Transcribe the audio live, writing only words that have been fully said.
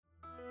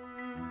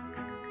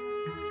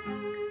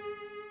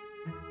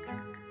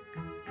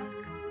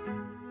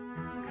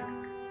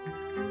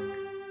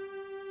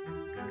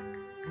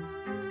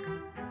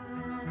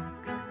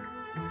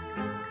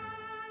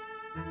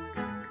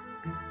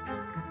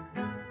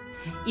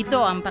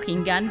Ito ang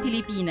Pakinggan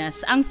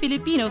Pilipinas, ang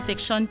Filipino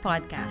Fiction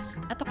Podcast.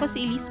 At ako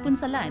si Elise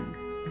Punsalan.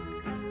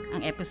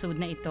 Ang episode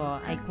na ito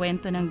ay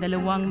kwento ng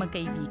dalawang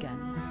magkaibigan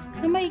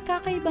na may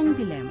kakaibang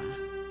dilema.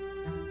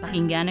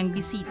 Pakinggan ang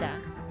bisita,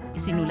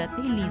 isinulat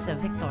ni Eliza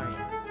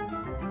Victoria.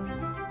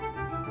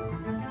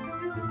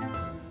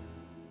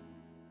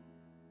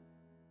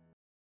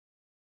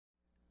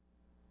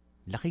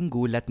 Laking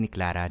gulat ni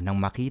Clara nang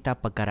makita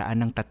pagkaraan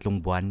ng 3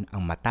 buwan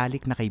ang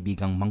matalik na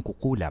kaibigang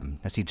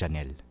mangkukulam na si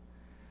Janelle.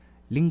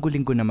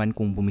 Linggo-linggo naman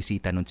kung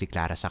bumisita nun si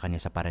Clara sa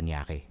kanya sa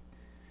Parañaque.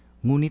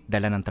 Ngunit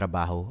dala ng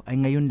trabaho ay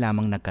ngayon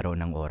lamang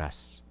nagkaroon ng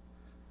oras.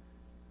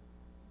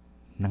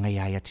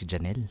 Nangayayat si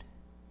Janelle.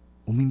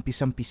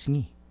 Umimpis ang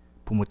pisngi,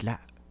 pumutla.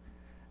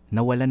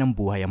 Nawala ng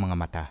buhay ang mga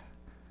mata.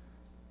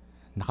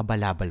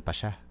 Nakabalabal pa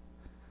siya.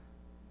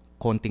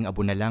 Konting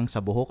abo na lang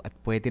sa buhok at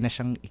pwede na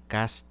siyang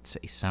i-cast sa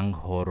isang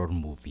horror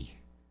movie.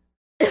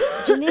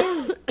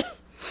 Janelle,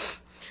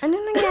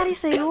 anong nangyari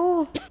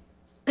sa'yo?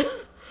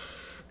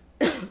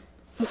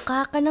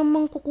 Mukha ka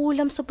namang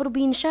kukulam sa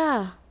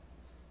probinsya.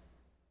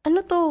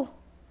 Ano to?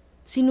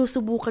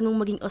 Sinusubukan mong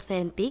maging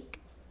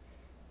authentic?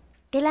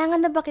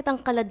 Kailangan na ba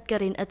kitang kalad ka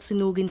rin at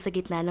sunugin sa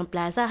gitna ng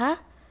plaza, ha?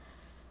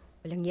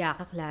 Walang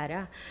yaka,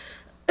 Clara.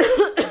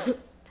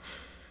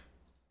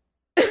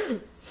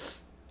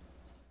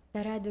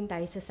 Tara, dun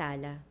tayo sa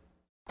sala.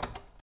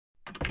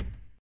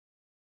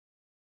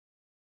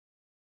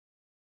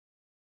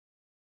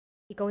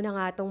 Ikaw na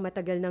nga tong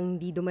matagal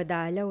nang di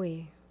dumadalaw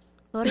eh.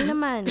 Sorry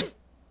naman.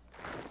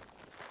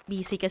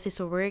 Busy kasi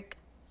sa work.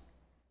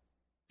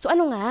 So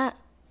ano nga?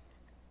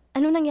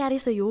 Ano nangyari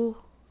sa'yo?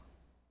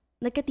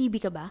 Nagka-TB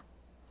ka ba?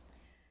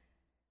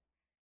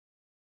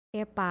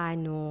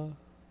 Paano?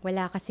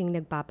 Wala kasing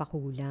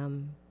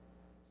nagpapakulam.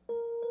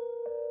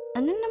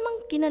 Ano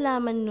namang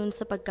kinalaman nun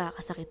sa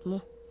pagkakasakit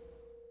mo?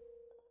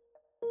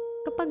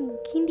 Kapag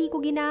hindi ko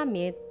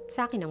ginamit,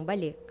 sa akin ang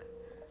balik.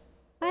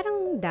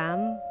 Parang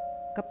dam,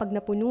 kapag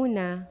napuno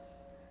na,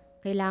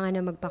 kailangan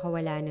na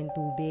magpakawala ng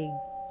tubig.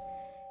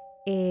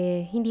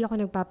 Hindi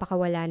ako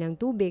nagpapakawala ng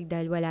tubig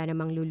dahil wala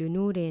namang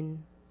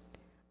lulunurin.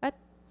 At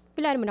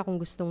wala naman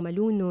akong gustong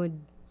malunod.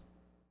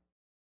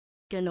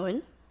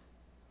 Ganon?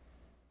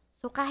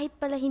 So kahit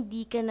pala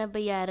hindi ka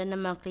nabayaran ng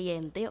mga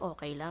kliyente,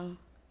 okay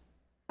lang?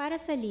 Para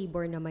sa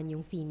labor naman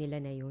yung fee nila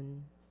na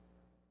yun.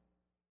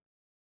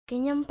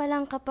 Ganyan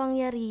palang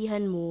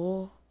kapangyarihan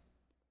mo.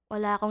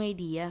 Wala akong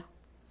idea.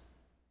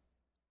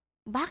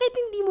 Bakit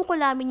hindi mo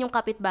kulamin yung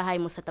kapitbahay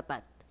mo sa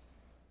tapat?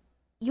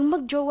 Yung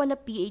magjowa na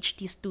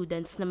PhD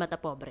students na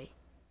matapobre.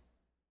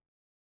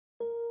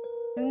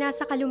 Nung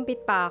nasa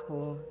Kalumpit pa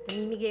ako,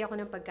 namimigay ako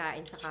ng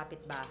pagkain sa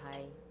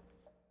kapitbahay.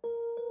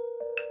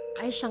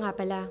 Ay, siya nga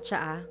pala.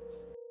 Siya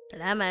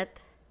Salamat.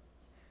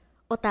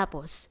 O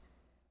tapos?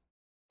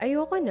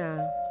 Ayoko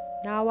na.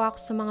 Naawa ako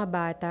sa mga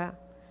bata.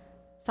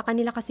 Sa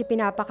kanila kasi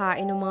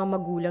pinapakain ng mga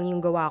magulang yung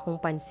gawa kong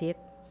pansit.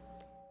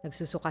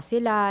 Nagsusuka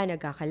sila,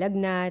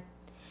 nagkakalagnat.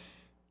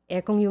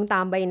 Kung yung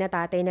tambay na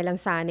tatay na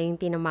lang sana yung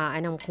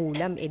tinamaan ng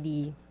kulam,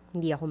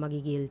 hindi ako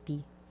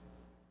magigilty.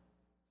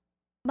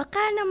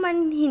 Baka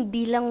naman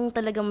hindi lang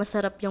talaga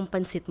masarap yung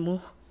pansit mo.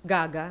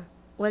 Gaga.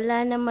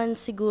 Wala naman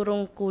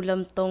sigurong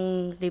kulam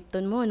tong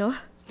Lipton mo, no?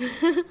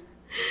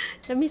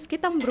 Namiss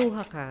kitang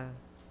bruha ka.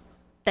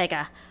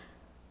 Teka,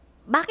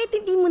 bakit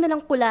hindi mo na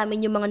lang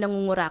kulamin yung mga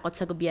nangungurakot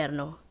sa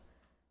gobyerno?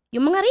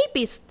 Yung mga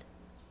rapist,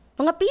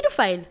 mga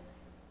pedophile.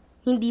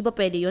 Hindi ba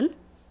pwede yun?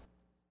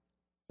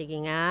 Sige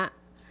nga,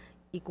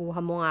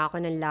 ikuha mo nga ako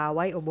ng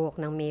laway o buhok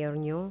ng mayor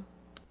nyo.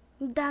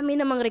 Ang dami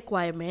namang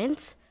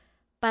requirements.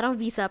 Parang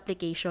visa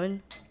application.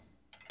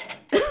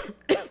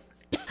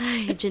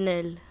 Ay,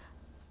 Janelle.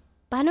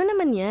 Paano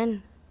naman yan?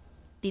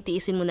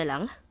 Titiisin mo na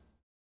lang?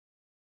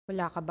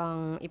 Wala ka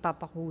bang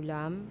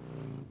ipapakulam?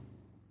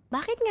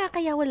 Bakit nga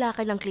kaya wala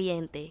ka ng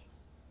kliyente?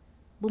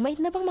 Bumait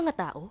na bang mga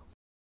tao?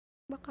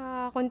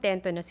 Baka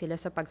kontento na sila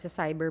sa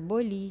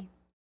pagsa-cyberbully.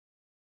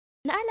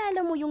 Naalala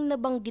mo yung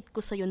nabanggit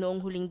ko sa'yo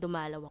noong huling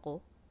dumalaw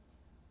ako?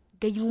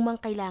 Gayumang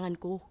kailangan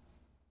ko.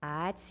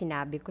 At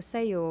sinabi ko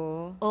sa'yo...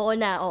 Oo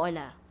na.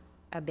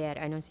 Aber,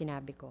 anong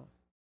sinabi ko?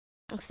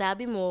 Ang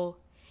sabi mo,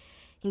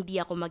 hindi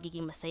ako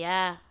magiging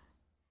masaya.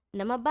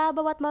 Na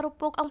mababaw at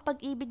marupok ang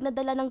pag-ibig na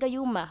dala ng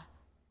gayuma.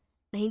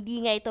 Na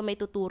hindi nga ito may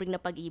tuturing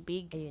na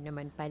pag-ibig. Ayun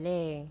naman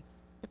pala.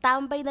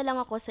 Tatambay na lang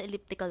ako sa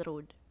elliptical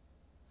road.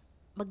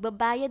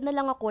 Magbabayad na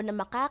lang ako na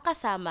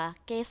makakasama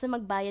kaysa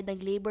magbayad ng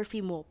labor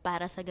fee mo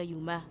para sa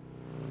gayuma.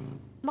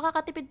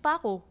 Makakatipid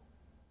pa ako.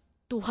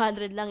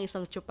 200 lang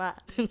isang tsupa.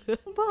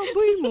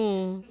 Baboy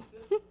mo.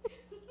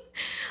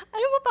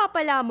 Ano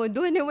mapapala mo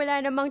doon?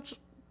 Wala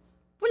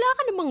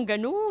ka namang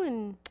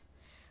ganun.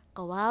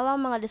 Kawawa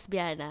mga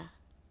lesbiana.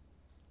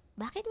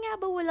 Bakit nga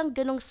ba walang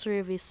ganong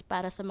service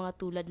para sa mga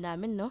tulad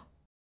namin, no?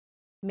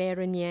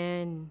 Meron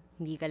yan.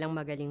 Hindi ka lang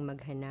magaling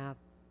maghanap.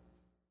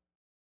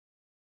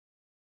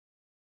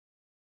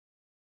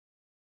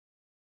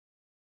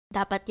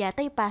 Dapat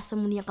yata ipasa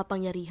mo niyang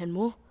kapangyarihan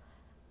mo.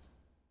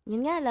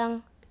 Yun nga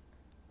lang,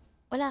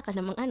 wala ka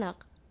namang anak.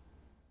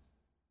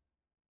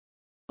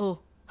 Oh,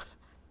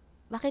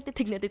 Bakit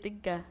titig na titig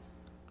ka?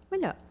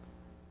 Wala.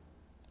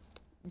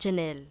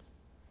 Janelle,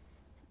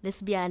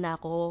 lesbiana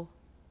ako.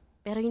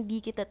 Pero hindi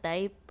kita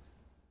type.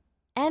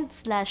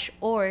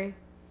 And/or,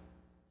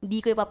 hindi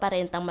ko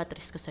ipaparentang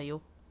matris ko sa'yo.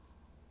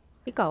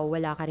 Ikaw,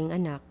 wala ka ring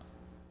anak.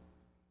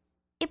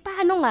 E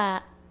paano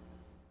nga?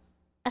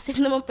 As if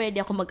naman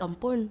pwede ako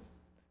mag-ampon.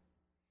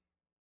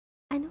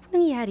 Anong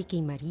nangyari kay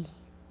Marie?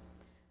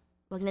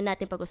 Wag na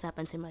natin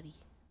pag-usapan si Marie.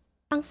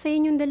 Ang saya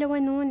niyong dalawa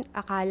nun.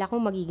 Akala ko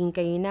magiging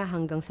kayo na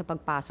hanggang sa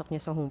pagpasok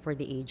niya sa Home for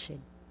the Aged.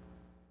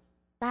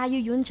 Tayo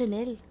yun,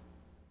 Janelle.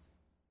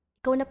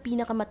 Ikaw na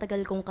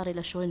pinakamatagal kong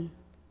karelasyon.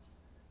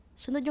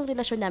 Sunod yung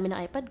relasyon namin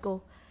ng iPad ko,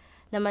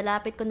 na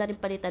malapit ko na rin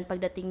palitan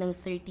pagdating ng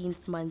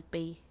 13th month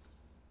pay.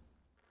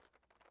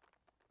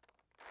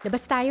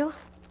 Labas tayo?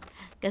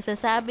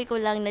 Kasasabi ko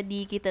lang na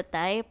di kita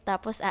type,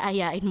 tapos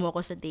aayain mo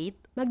ako sa date.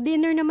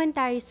 Mag-dinner naman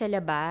tayo sa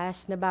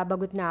labas.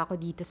 Nababagot na ako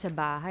dito sa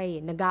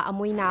bahay.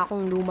 Nag-aamoy na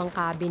akong lumang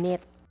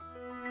cabinet.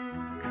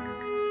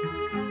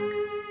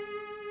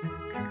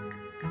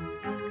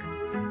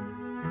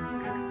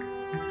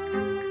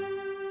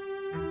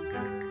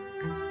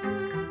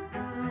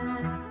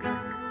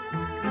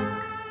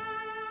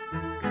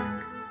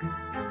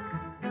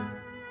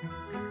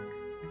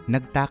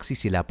 Nagtaksi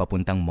sila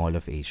papuntang Mall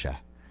of Asia.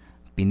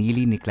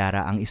 Pinili ni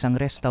Clara ang isang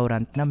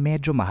restaurant na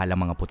medyo mahal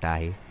ang mga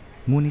putahe,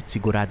 ngunit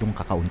siguradong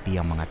kakaunti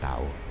ang mga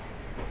tao.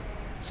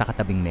 Sa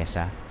katabing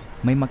mesa,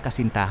 may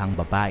magkasintahang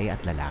babae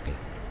at lalaki.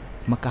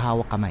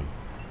 Magkahawak kamay.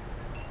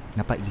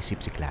 Napaisip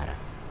si Clara.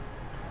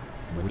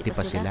 Buti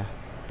pa sila.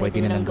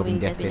 Pwede na lang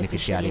gawing death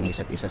beneficiary ng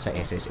isa't isa sa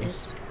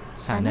SSS.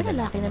 Sana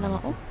lalaki na lang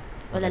ako.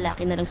 O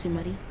lalaki na lang si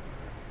Marie.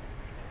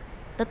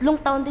 3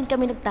 taon din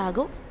kami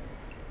nagtago.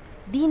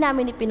 Di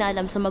namin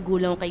ipinalam sa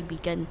magulang o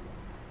kaibigan.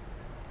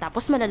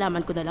 Tapos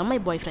malalaman ko na lang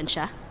may boyfriend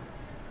siya.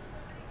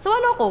 So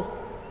ano ako?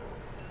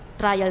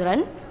 Trial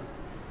run?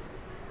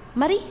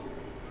 Marie,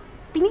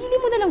 pinili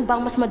mo na lang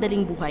bang mas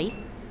madaling buhay?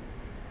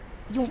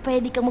 Yung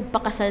pwede kang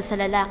magpakasal sa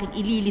lalaking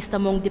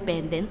ililista mong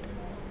dependent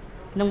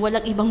nang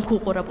walang ibang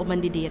kukurap o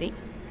mandidiri?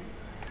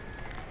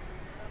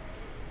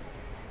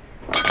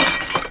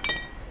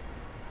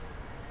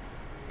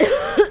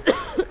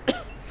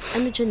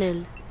 Ano,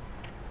 Janelle?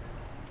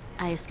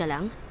 Ayos ka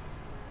lang?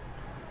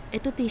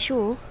 Ito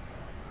tissue, oh.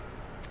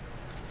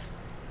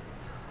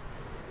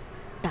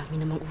 Dami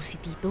namang usi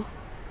dito.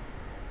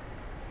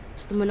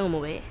 Gusto mo na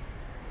umuwi?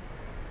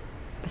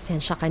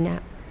 Pasensya ka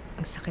na.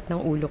 Ang sakit ng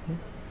ulo ko.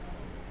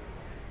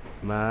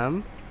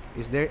 Ma'am,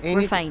 is there We're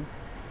any... fine.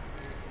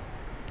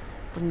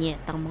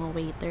 Punyetang mga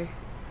waiter.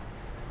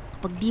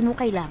 Kapag di mo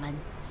kailangan,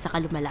 saka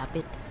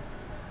lumalapit.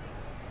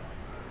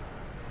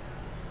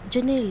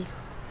 Janelle,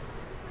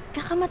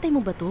 kakamatay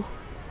mo ba to?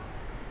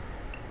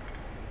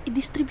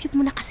 I-distribute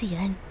mo na kasi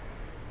yan.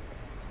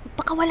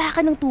 Magpakawala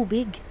ka ng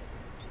tubig.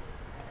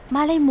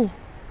 Malay mo,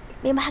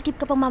 may mahagip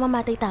ka pang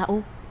mamamatay tao.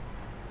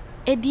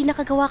 Eh di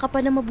nakagawa ka pa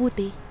na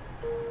mabuti.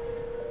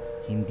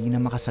 Hindi na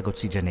makasagot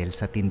si Janelle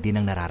sa tindi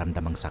ng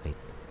nararamdamang sakit.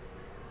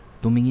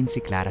 Tumingin si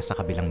Clara sa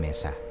kabilang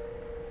mesa.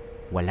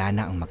 Wala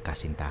na ang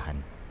magkasintahan.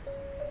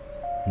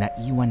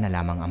 Naiwan na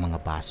lamang ang mga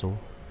baso,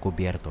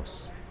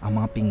 kubyertos, ang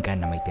mga pinggan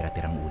na may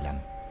tira-tirang ulam.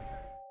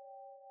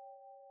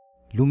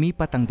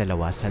 Lumipat ang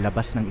dalawa sa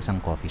labas ng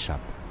isang coffee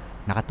shop,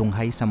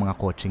 nakatunghay sa mga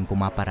kotseng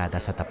pumaparada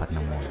sa tapat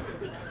ng mall.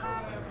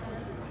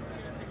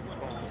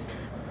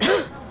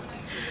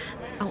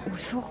 Ang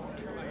usok.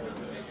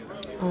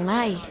 Oo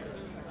nga eh.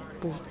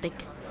 Putik.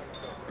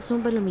 Gusto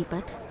mo ba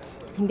lumipat?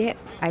 Hindi,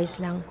 ayos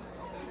lang.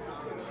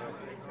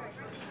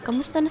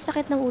 Kamusta na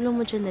sakit ng ulo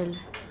mo, Janelle?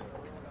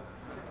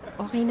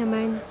 Okay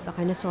naman,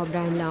 baka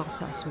nasobrahan lang ako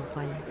sa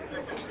asukal.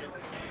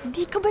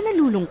 Di ka ba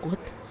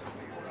nalulungkot?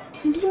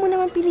 Hindi mo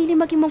naman pinili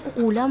maging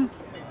mangkukulam.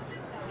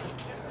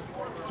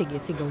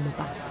 Sige, sigaw mo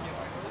pa.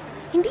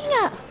 Hindi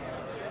nga.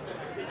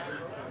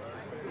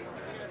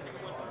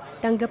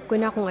 Tanggap ko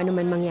na kung ano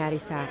man mangyari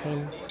sa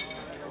akin.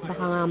 Baka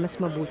nga mas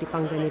mabuti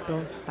pang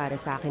ganito para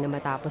sa akin na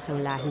matapos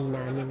ang lahi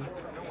namin.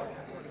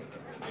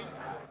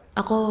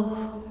 Ako,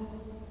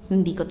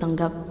 hindi ko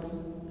tanggap.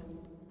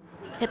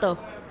 Eto,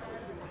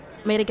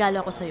 may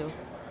regalo ako sa'yo.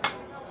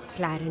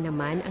 Clara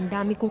naman, ang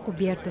dami kong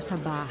kubyerto sa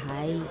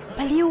bahay.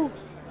 Baliw!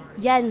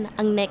 Yan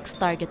ang next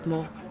target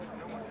mo.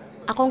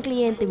 Ako ang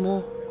kliyente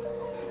mo.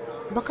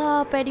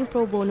 Baka pwedeng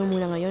pro bono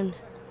muna ngayon.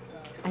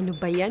 Ano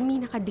ba yan? May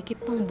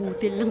nakadikit pang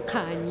butil ng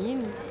kanin.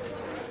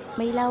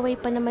 May laway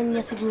pa naman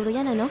niya siguro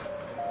yan, ano?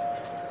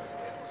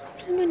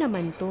 Sino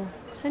naman to?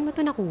 Saan mo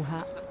to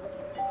nakuha?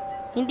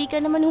 Hindi ka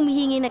naman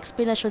humihingi ng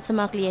eksplanasyon sa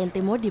mga kliyente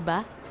mo, di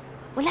ba?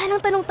 Wala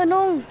nang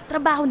tanong-tanong.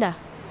 Trabaho na.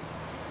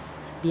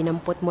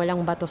 Dinampot mo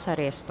lang ba to sa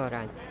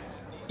restaurant?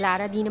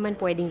 Clara, di naman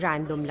pwedeng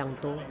random lang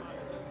to.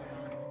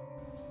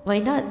 Why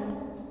not?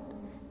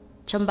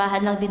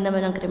 Tsambahan lang din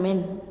naman ang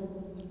krimen.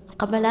 Ang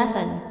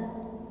kamalasan.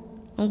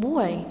 Ang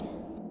buhay.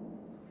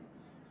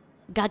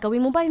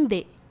 Gagawin mo ba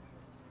hindi?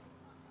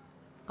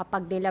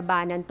 Kapag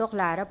nilabanan to,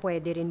 Clara,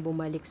 pwede rin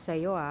bumalik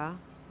sa'yo, ah.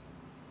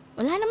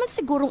 Wala naman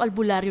sigurong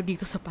albularyo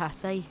dito sa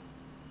Pasay.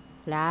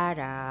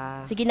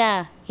 Clara. Sige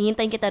na,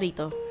 hingintayin kita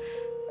rito.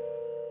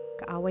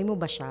 Kaaway mo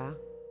ba siya?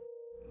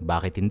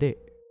 Bakit hindi?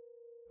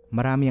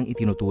 Marami ang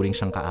itinuturing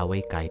siyang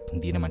kaaway kahit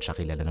hindi naman siya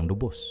kilala ng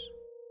lubos.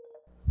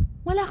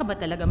 Wala ka ba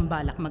talagang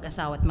balak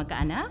mag-asawa at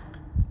magkaanak?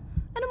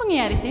 Ano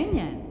mangyayari sa'yo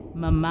niyan?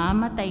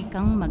 Mamamatay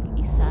kang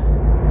mag-isa.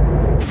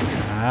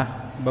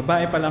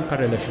 Babae pa lang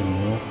karelasyon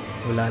mo.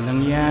 Wala lang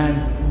yan.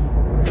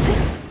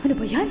 Ano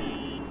ba yan?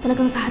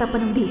 Talagang sa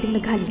harapan ng building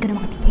naghali ka ng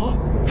mga tipo?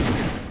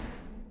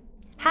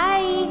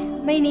 Hi!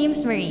 My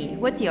name's Marie.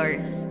 What's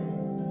yours?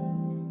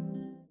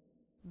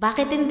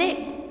 Bakit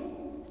hindi?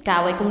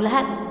 Kaaway kong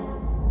lahat.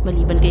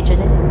 Maliban kay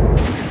Janelle.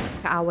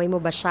 Kaaway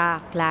mo ba siya,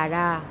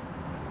 Clara?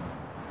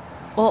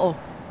 Oo.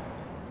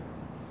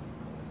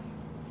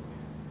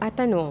 At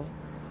ano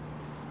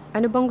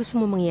bang gusto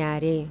mo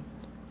mangyari?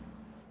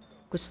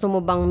 Gusto mo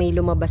bang may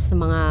lumabas na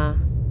mga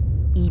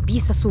ibi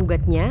sa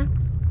sugat niya?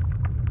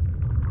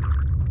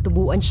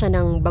 Tubuan siya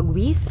ng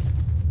bagwis?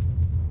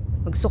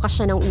 Magsuka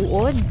siya ng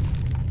uod?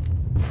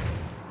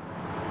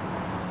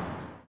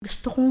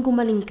 Gusto kong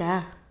gumaling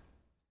ka.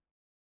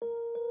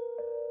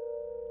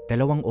 2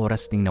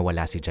 oras ding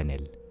nawala si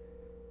Janelle.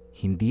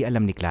 Hindi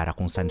alam ni Clara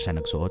kung saan siya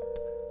nagsuot,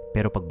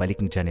 pero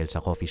pagbalik ni Janelle sa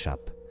coffee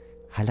shop,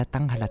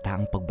 halatang halata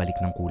ang pagbalik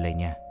ng kulay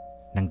niya,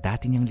 ng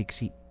dati niyang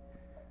liksi.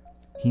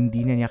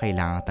 Hindi niya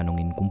kailangang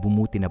tanungin kung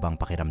bumuti na ba ang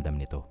pakiramdam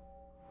nito.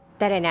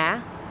 Tara na,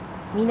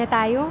 uwi na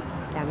tayo.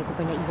 Dami ko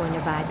pa naiwan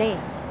na bada eh.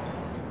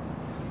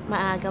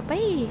 Maaga pa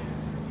eh.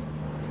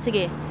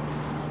 Sige,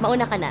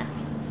 mauna ka na.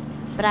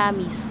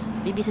 Promise,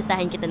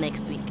 bibisitahin kita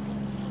next week.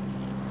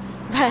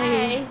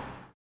 Bye!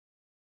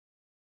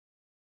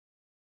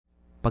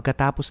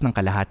 Pagkatapos ng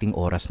kalahating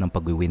oras ng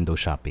pag-window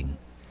shopping,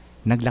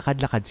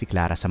 naglakad-lakad si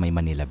Clara sa may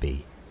Manila Bay.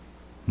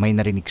 May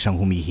narinig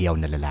siyang humihiyaw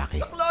na lalaki.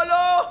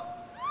 Saklolo!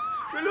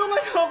 Tulungan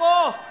niyo ako!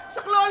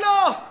 Saklolo!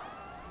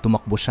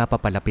 Tumakbo siya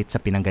papalapit sa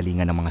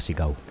pinanggalingan ng mga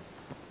sigaw.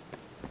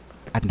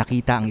 At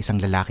nakita ang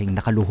isang lalaking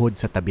nakaluhod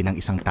sa tabi ng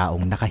isang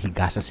taong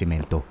nakahiga sa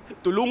simento.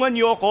 Tulungan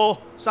niyo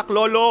ako!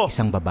 Saklolo!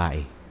 Isang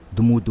babae,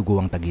 dumudugo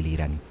ang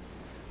tagiliran.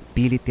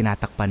 Pilit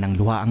tinatakpan ng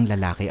luha ang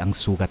lalaki ang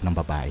sugat ng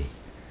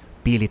babae.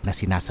 Pilit na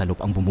sinasalop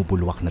ang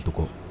bumubulwak na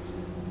dugo.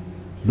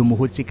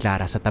 Lumuhod si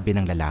Clara sa tabi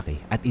ng lalaki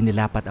at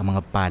inilapat ang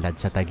mga palad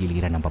sa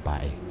tagiliran ng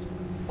babae.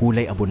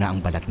 Kulay abo na ang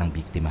balat ng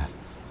biktima.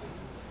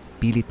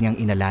 Pilit niyang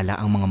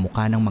inalala ang mga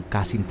mukha ng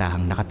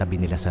magkasintahang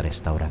nakatabi nila sa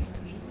restaurant.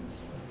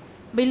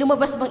 May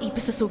lumabas bang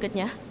ipis sa sugat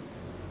niya?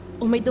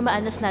 O may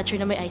dumaan na snatcher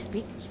na may ice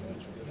pick?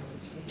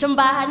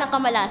 Tsambahan ng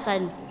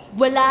kamalasan,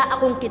 wala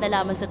akong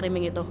kinalaman sa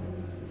krimeng ito.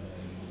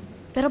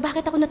 Pero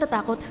bakit ako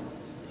natatakot?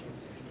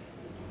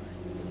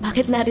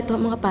 Bakit narito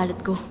ang mga palad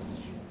ko?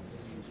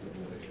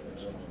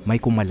 May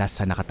kumalas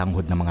sa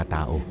nakatanghod na mga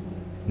tao.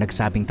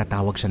 Nagsabing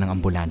tatawag siya ng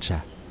ambulansya.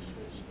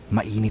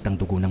 Mainit ang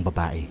dugo ng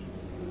babae.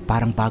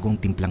 Parang bagong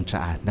timplang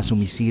tsaa na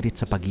sumisirit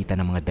sa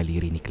pagitan ng mga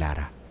daliri ni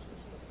Clara.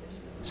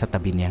 Sa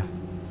tabi niya,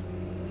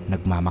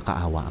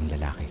 nagmamakaawa ang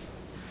lalaki.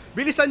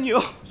 Bilisan niyo!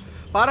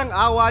 Parang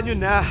awa niyo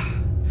na!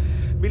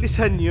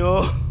 Bilisan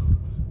niyo!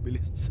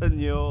 Bilisan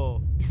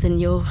niyo! Bilisan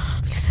niyo,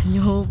 bilisan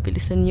niyo,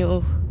 bilisan niyo.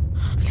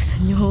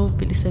 Bilisan niyo,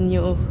 bilisan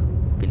niyo,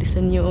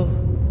 bilisan niyo.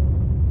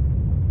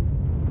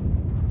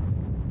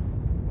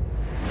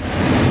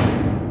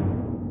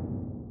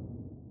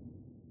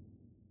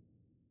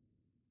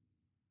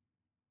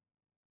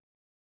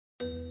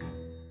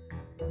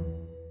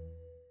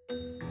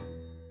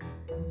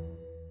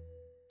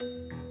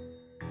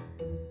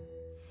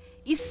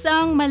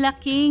 Isang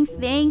malaking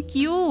thank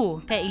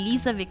you kay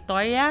Eliza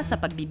Victoria sa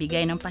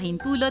pagbibigay ng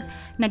pahintulot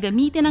na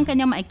gamitin ang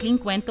kanyang maikling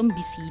kwentong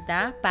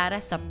bisita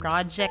para sa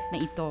project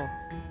na ito.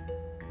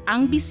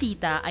 Ang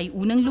bisita ay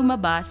unang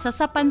lumabas sa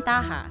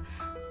Sapantaha,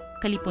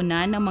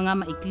 kalipunan ng mga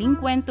maikling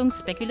kwentong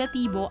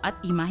spekulatibo at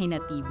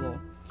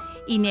imahinatibo.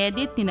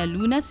 Inedit ni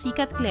Luna C.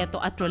 Catcleto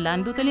at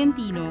Rolando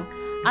Tolentino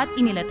at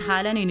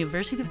inilathala ng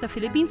University of the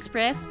Philippines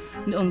Press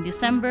noong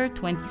December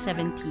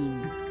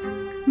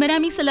 2017.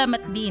 Maraming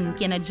salamat din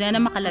kina Jenna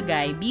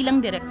Makalagay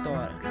bilang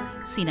direktor,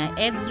 sina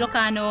Eds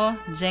Locano,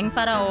 Jeng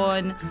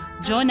Faraon,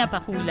 Jonah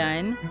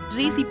Pakulan,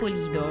 JC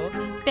Pulido,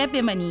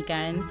 Pepe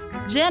Manican,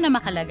 Jenna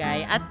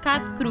Makalagay at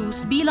Kat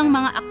Cruz bilang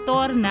mga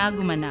aktor na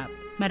gumanap.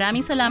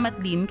 Maraming salamat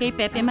din kay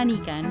Pepe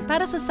Manican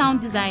para sa sound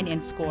design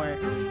and score,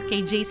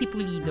 kay JC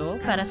Pulido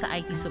para sa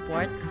IT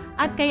support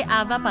at kay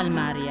Ava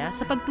Palmaria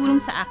sa pagtulong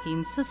sa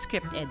akin sa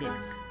script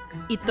edits.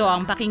 Ito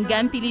ang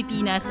Pakinggan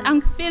Pilipinas, ang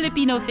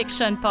Filipino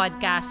Fiction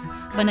Podcast.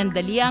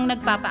 Panandaliang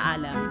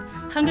nagpapaalam.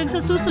 Hanggang sa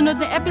susunod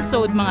na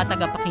episode, mga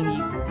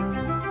tagapakinig.